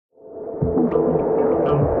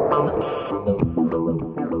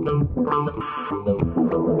Hey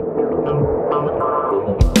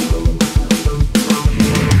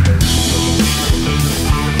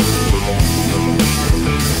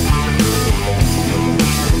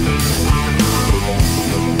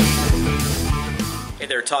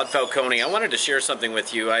there, Todd Falcone. I wanted to share something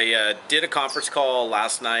with you. I did a conference call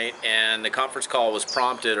last night, and the conference call was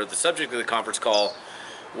prompted, or the subject of the conference call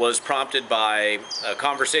was prompted by a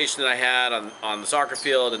conversation that I had on the soccer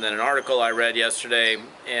field, and then an article I read yesterday,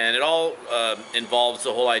 and it all involves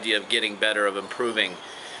the whole idea of getting better, of improving.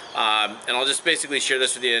 And I'll just basically share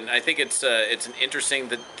this with you. And I think it's an interesting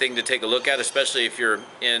thing to take a look at, especially if you're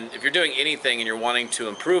doing anything and you're wanting to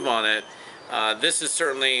improve on it. This is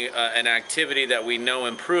certainly an activity that we know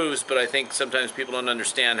improves, but I think sometimes people don't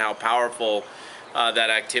understand how powerful that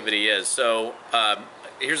activity is. So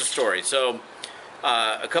here's a story. So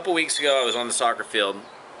a couple weeks ago, I was on the soccer field,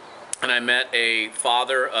 and I met a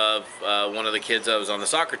father of one of the kids that was on the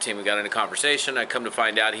soccer team. We got into conversation. I come to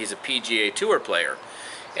find out he's a PGA Tour player.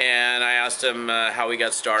 And I asked him how he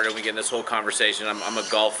got started. We get in this whole conversation. I'm a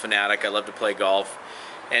golf fanatic. I love to play golf.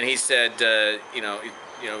 And he said, I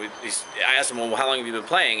asked him, well, how long have you been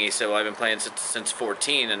playing? He said, well, I've been playing since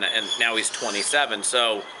 14, and now he's 27.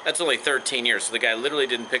 So that's only 13 years. So the guy literally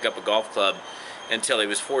didn't pick up a golf club until he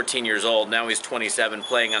was 14 years old. Now he's 27,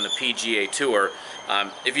 playing on the PGA Tour.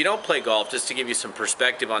 If you don't play golf, just to give you some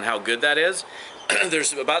perspective on how good that is,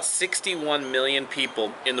 there's about 61 million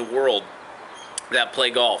people in the world that play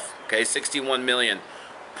golf. Okay, 61 million.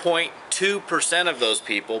 0.2% of those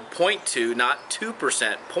people, 0.2, not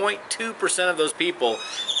 2%, 0.2% of those people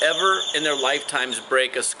ever in their lifetimes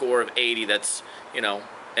break a score of 80. That's,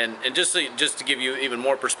 and just to give you even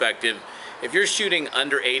more perspective, if you're shooting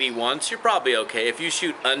under 80 once, you're probably okay. If you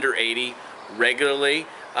shoot under 80 regularly,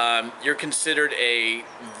 you're considered a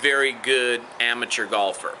very good amateur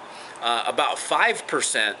golfer. About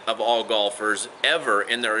 5% of all golfers ever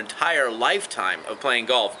in their entire lifetime of playing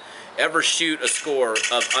golf ever shoot a score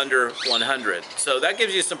of under 100. So that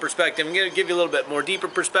gives you some perspective. I'm going to give you a little bit more deeper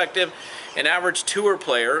perspective. An average tour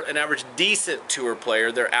player, an average decent tour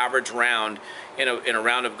player, their average round in a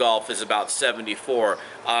round of golf is about 74.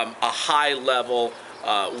 A high level,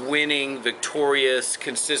 winning, victorious,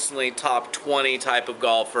 consistently top 20 type of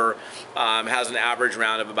golfer has an average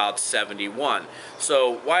round of about 71.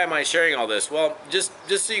 So why am I sharing all this? Well, just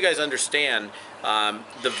so you guys understand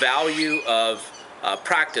the value of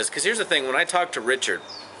practice. Because here's the thing: when I talked to Richard,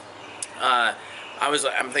 I'm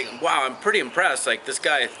thinking, wow, I'm pretty impressed. Like, this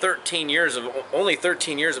guy, only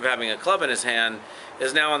 13 years of having a club in his hand,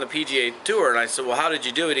 is now on the PGA Tour. And I said, well, how did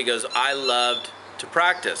you do it? He goes, I loved to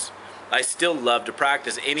practice. I still love to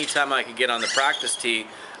practice. Anytime I could get on the practice tee,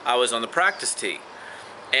 I was on the practice tee.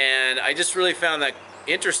 And I just really found that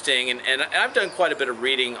interesting. And I've done quite a bit of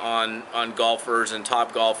reading on golfers and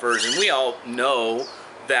top golfers, and we all know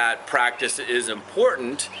that practice is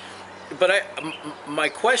important. But my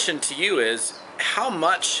question to you is, how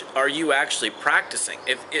much are you actually practicing?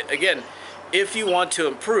 If you want to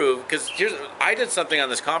improve, because I did something on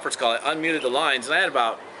this conference call. I unmuted the lines, and I had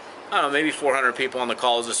about, I don't know, maybe 400 people on the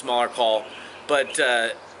call. It was a smaller call. But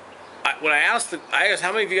when I asked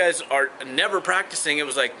how many of you guys are never practicing, it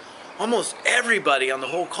was like almost everybody on the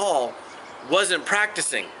whole call wasn't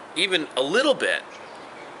practicing, even a little bit.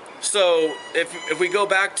 So if we go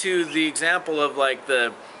back to the example of like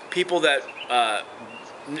the people that, out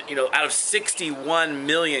of 61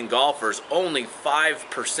 million golfers, only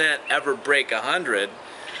 5% ever break 100.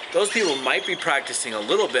 Those people might be practicing a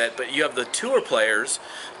little bit, but you have the tour players,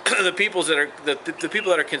 the people that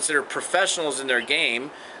are considered professionals in their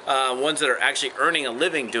game, ones that are actually earning a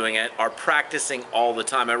living doing it, are practicing all the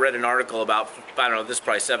time. I read an article about, I don't know, this is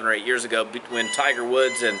probably 7 or 8 years ago, when Tiger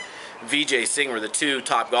Woods and Vijay Singh were the two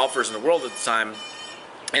top golfers in the world at the time.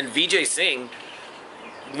 And Vijay Singh,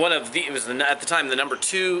 at the time the number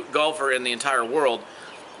 2 golfer in the entire world,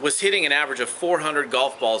 was hitting an average of 400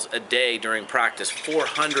 golf balls a day during practice.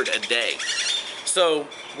 400 a day. So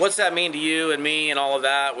what's that mean to you and me and all of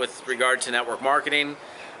that with regard to network marketing?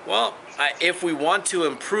 Well, if we want to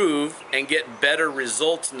improve and get better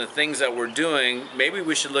results in the things that we're doing, maybe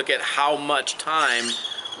we should look at how much time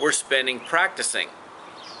we're spending practicing.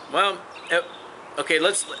 Well, okay,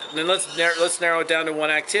 let's narrow it down to one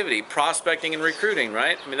activity: prospecting and recruiting,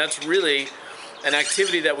 right? I mean, that's really an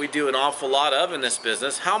activity that we do an awful lot of in this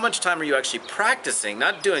business. How much time are you actually practicing?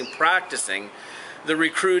 Not practicing the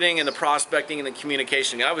recruiting and the prospecting and the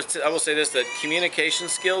communication. I will say this, that communication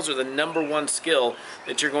skills are the #1 skill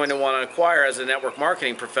that you're going to want to acquire as a network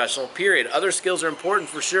marketing professional, period. Other skills are important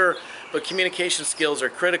for sure, but communication skills are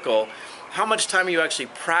critical. How much time are you actually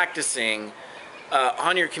practicing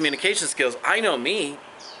on your communication skills? I know me,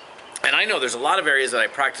 And I know there's a lot of areas that I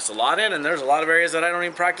practice a lot in, and there's a lot of areas that I don't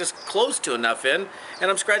even practice close to enough in,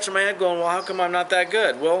 and I'm scratching my head going, well, how come I'm not that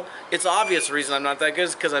good? Well, it's obvious the reason I'm not that good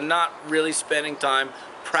is because I'm not really spending time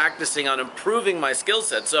practicing on improving my skill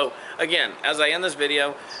set. So again, as I end this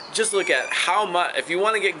video, just look at how much, if you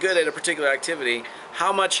want to get good at a particular activity,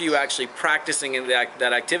 how much are you actually practicing in that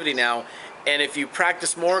activity now? And if you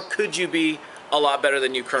practice more, could you be a lot better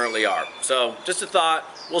than you currently are? So just a thought.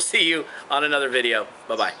 We'll see you on another video.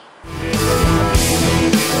 Bye-bye.